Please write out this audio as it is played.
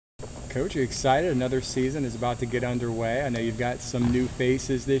Coach, you excited? Another season is about to get underway. I know you've got some new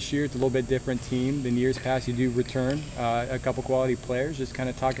faces this year. It's a little bit different team than years past. You do return a couple quality players. Just kind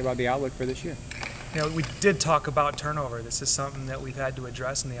of talk about the outlook for this year. You know, we did talk about turnover. This is something that we've had to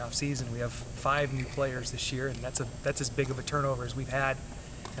address in the offseason. We have 5 new players this year, and that's as big of a turnover as we've had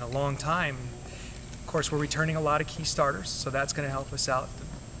in a long time. Of course, we're returning a lot of key starters, so that's going to help us out.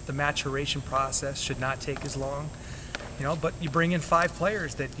 The maturation process should not take as long. You know, but you bring in 5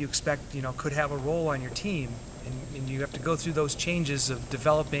 players that you expect, you know, could have a role on your team, and you have to go through those changes of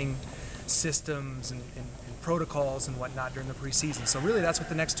developing systems and protocols and whatnot during the preseason. So really, that's what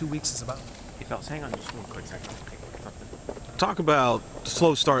the next 2 weeks is about. Hey, fellas, hang on just one quick second. Talk about the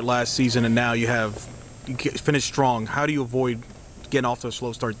slow start last season, and now you finished strong. How do you avoid getting off to a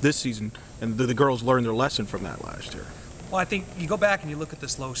slow start this season, and the girls learned their lesson from that last year? Well, I think you go back and you look at the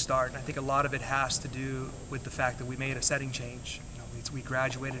slow start, and I think a lot of it has to do with the fact that we made a setting change. You know, we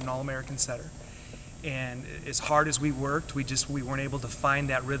graduated an All-American setter, and as hard as we worked, we weren't able to find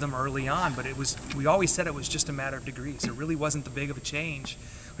that rhythm early on. But we always said it was just a matter of degrees. It really wasn't the big of a change.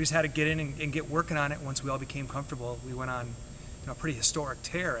 We just had to get in and get working on it. Once we all became comfortable, we went on, you know, a pretty historic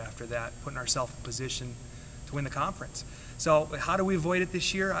tear after that, putting ourselves in position to win the conference. So how do we avoid it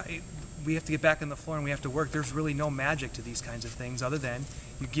this year? We have to get back on the floor and we have to work. There's really no magic to these kinds of things other than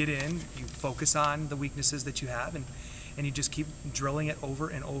you get in, you focus on the weaknesses that you have, and you just keep drilling it over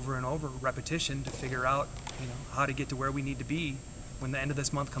and over and over, repetition, to figure out, you know, how to get to where we need to be when the end of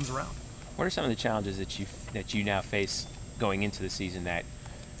this month comes around. What are some of the challenges that you now face going into the season? That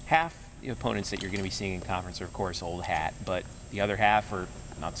half the opponents that you're going to be seeing in conference are, of course, old hat, but the other half are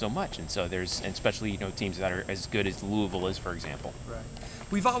not so much, and so and especially, you know, teams that are as good as Louisville is, for example. Right.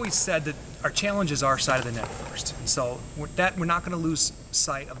 We've always said that our challenge is our side of the net first, and so we're not going to lose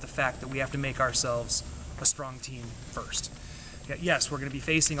sight of the fact that we have to make ourselves a strong team first. Yes, we're going to be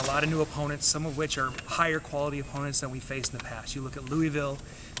facing a lot of new opponents, some of which are higher quality opponents than we faced in the past. You look at Louisville,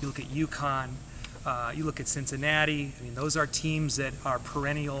 you look at UConn, you look at Cincinnati. I mean, those are teams that are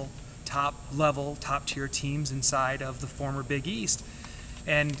perennial top-level, top-tier teams inside of the former Big East.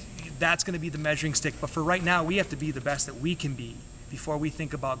 And that's going to be the measuring stick. But for right now, we have to be the best that we can be before we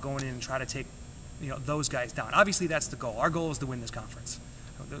think about going in and try to take, you know, those guys down. Obviously, that's the goal. Our goal is to win this conference.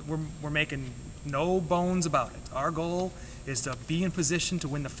 We're making no bones about it. Our goal is to be in position to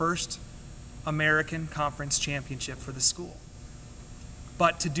win the first American Conference championship for the school.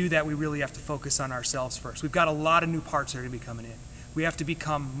 But to do that, we really have to focus on ourselves first. We've got a lot of new parts that are going to be coming in. We have to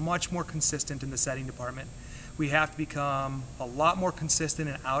become much more consistent in the setting department. We have to become a lot more consistent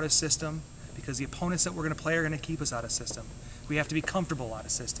and out of system, because the opponents that we're going to play are going to keep us out of system. We have to be comfortable out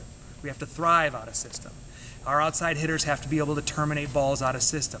of system. We have to thrive out of system. Our outside hitters have to be able to terminate balls out of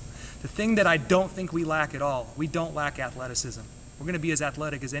system. The thing that I don't think we lack at all, we don't lack athleticism. We're going to be as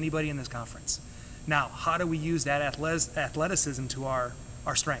athletic as anybody in this conference. Now, how do we use that athleticism to our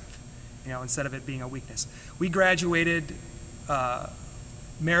strength, you know, instead of it being a weakness? We graduated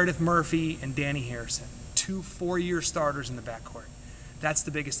Meredith Murphy and Danny Harrison, 2 four-year starters in the backcourt. That's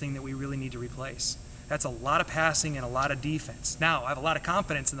the biggest thing that we really need to replace. That's a lot of passing and a lot of defense. Now, I have a lot of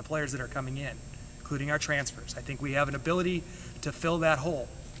confidence in the players that are coming in, including our transfers. I think we have an ability to fill that hole.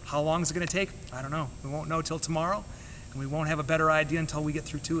 How long is it going to take? I don't know. We won't know till tomorrow, and we won't have a better idea until we get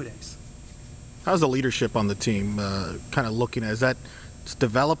through 2-a-days. How's the leadership on the team kind of looking at? Is that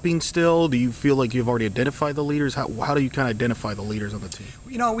developing still? Do you feel like you've already identified the leaders? How do you kind of identify the leaders on the team?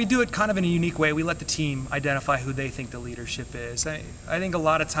 You know, we do it kind of in a unique way. We let the team identify who they think the leadership is. I think a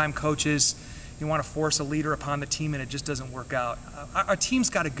lot of time coaches, you want to force a leader upon the team, and it just doesn't work out. Our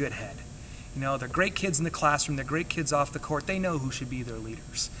team's got a good head. You know, they're great kids in the classroom, they're great kids off the court, they know who should be their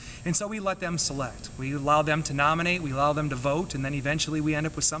leaders. And so we let them select. We allow them to nominate, we allow them to vote, and then eventually we end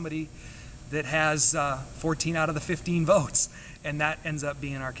up with somebody that has 14 out of the 15 votes, and that ends up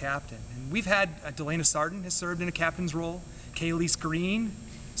being our captain. And we've had Delana Sarden has served in a captain's role, Kayleese Green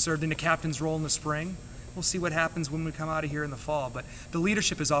served in a captain's role in the spring. We'll see what happens when we come out of here in the fall, but the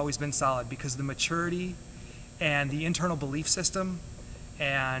leadership has always been solid because the maturity and the internal belief system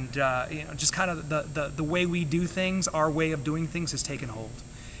and you know, just kind of the way we do things, our way of doing things has taken hold.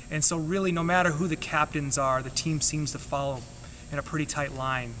 And so really, no matter who the captains are, the team seems to follow in a pretty tight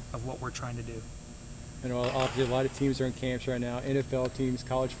line of what we're trying to do. I know a lot of teams are in camps right now, NFL teams,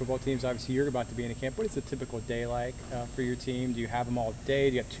 college football teams. Obviously, you're about to be in a camp. What is a typical day like for your team? Do you have them all day?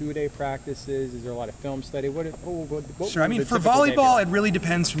 Do you have 2-a-day practices? Is there a lot of film study? Sure. I mean, for volleyball, it really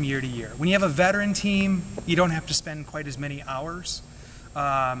depends from year to year. When you have a veteran team, you don't have to spend quite as many hours.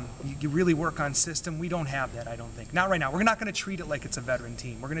 You really work on system. We don't have that, I don't think. Not right now. We're not going to treat it like it's a veteran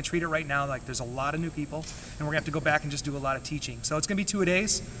team. We're going to treat it right now like there's a lot of new people, and we're going to have to go back and just do a lot of teaching. So it's going to be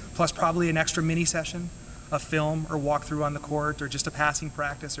 2-a-days, plus plus probably an extra mini session, a film or walkthrough on the court, or just a passing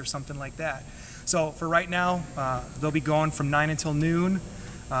practice or something like that. So for right now, they'll be going from 9 until noon.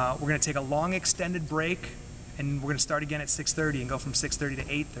 We're going to take a long extended break, and we're going to start again at 6:30 and go from 6:30 to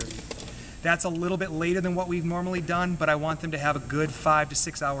 8:30. That's a little bit later than what we've normally done, but I want them to have a good 5 to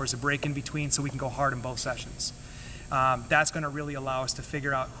 6 hours of break in between so we can go hard in both sessions. That's going to really allow us to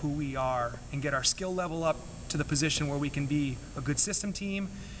figure out who we are and get our skill level up to the position where we can be a good system team,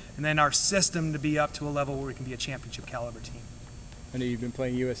 and then our system to be up to a level where we can be a championship caliber team. I know you've been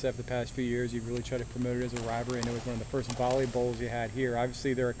playing USF the past few years. You've really tried to promote it as a rivalry. I know it was one of the first volleyballs you had here.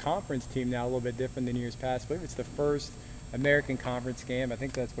 Obviously, they're a conference team now, a little bit different than years past. I believe it's the first American Conference game. I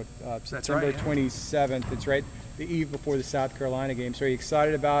think that's what September 27th. It's right the eve before the South Carolina game. So are you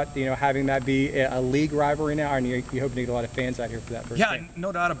excited about having that be a league rivalry now? And you hoping to get a lot of fans out here for that first game? Yeah,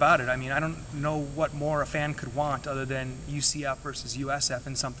 no doubt about it. I mean, I don't know what more a fan could want other than UCF versus USF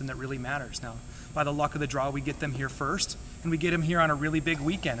and something that really matters now. By the luck of the draw, we get them here first, and we get them here on a really big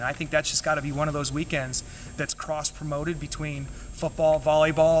weekend. And I think that's just got to be one of those weekends that's cross-promoted between football,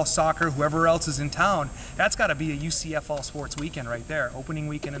 volleyball, soccer, whoever else is in town. That's got to be a UCF all sports weekend right there, opening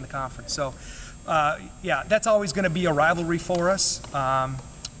weekend in the conference. So, yeah, that's always going to be a rivalry for us.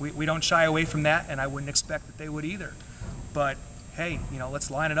 We don't shy away from that, and I wouldn't expect that they would either. But hey, let's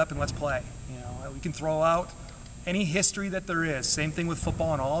line it up and let's play. We can throw out any history that there is. Same thing with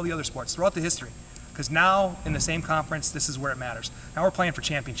football and all the other sports. Throw out the history. Because now, in the same conference, this is where it matters. Now we're playing for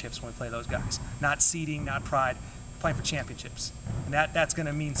championships when we play those guys. Not seeding, not pride. We're playing for championships. And that's going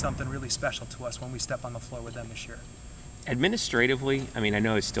to mean something really special to us when we step on the floor with them this year. Administratively, I mean, I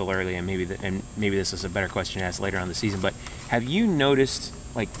know it's still early, and maybe this is a better question to ask later on in the season, but have you noticed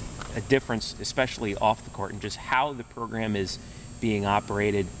like a difference, especially off the court, and just how the program is being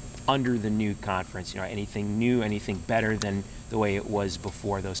operated under the new conference? Anything new, anything better than the way it was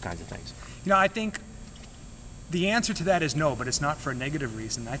before, those kinds of things? I think the answer to that is no, but it's not for a negative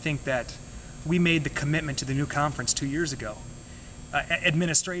reason. I think that we made the commitment to the new conference 2 years ago,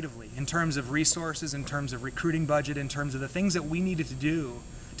 administratively, in terms of resources, in terms of recruiting budget, in terms of the things that we needed to do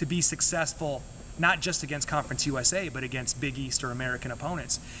to be successful, not just against Conference USA, but against Big East or American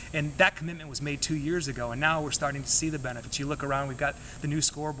opponents. And that commitment was made 2 years ago, and now we're starting to see the benefits. You look around, we've got the new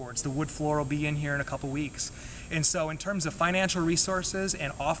scoreboards. The wood floor will be in here in a couple weeks. And so in terms of financial resources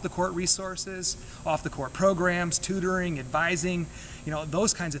and off-the-court resources, off-the-court programs, tutoring, advising,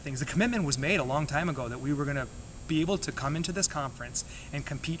 those kinds of things, the commitment was made a long time ago that we were going to be able to come into this conference and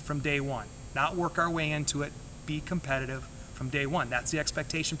compete from day one, not work our way into it, be competitive from day one. That's the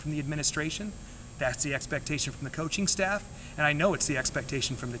expectation from the administration. That's the expectation from the coaching staff, and I know it's the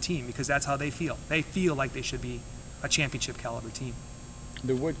expectation from the team because that's how they feel. They feel like they should be a championship caliber team.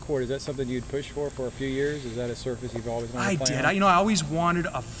 The wood court, is that something you'd push for a few years? Is that a surface you've always wanted to play on? I did. I always wanted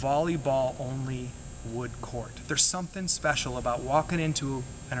a volleyball-only wood court. There's something special about walking into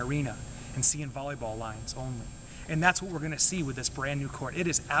an arena and seeing volleyball lines only, and that's what we're going to see with this brand new court. It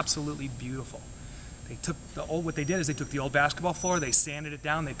is absolutely beautiful. What they did is they took the old basketball floor, they sanded it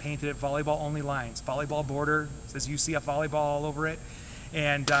down, they painted it volleyball-only lines. Volleyball border, says UCF volleyball all over it.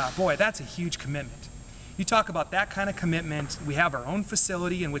 And boy, that's a huge commitment. You talk about that kind of commitment. We have our own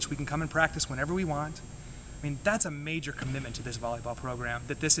facility in which we can come and practice whenever we want. I mean, that's a major commitment to this volleyball program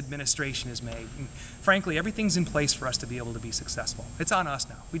that this administration has made. And frankly, everything's in place for us to be able to be successful. It's on us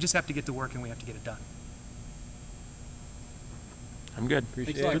now. We just have to get to work and we have to get it done. I'm good.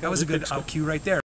 Appreciate it. That was a good cue right there.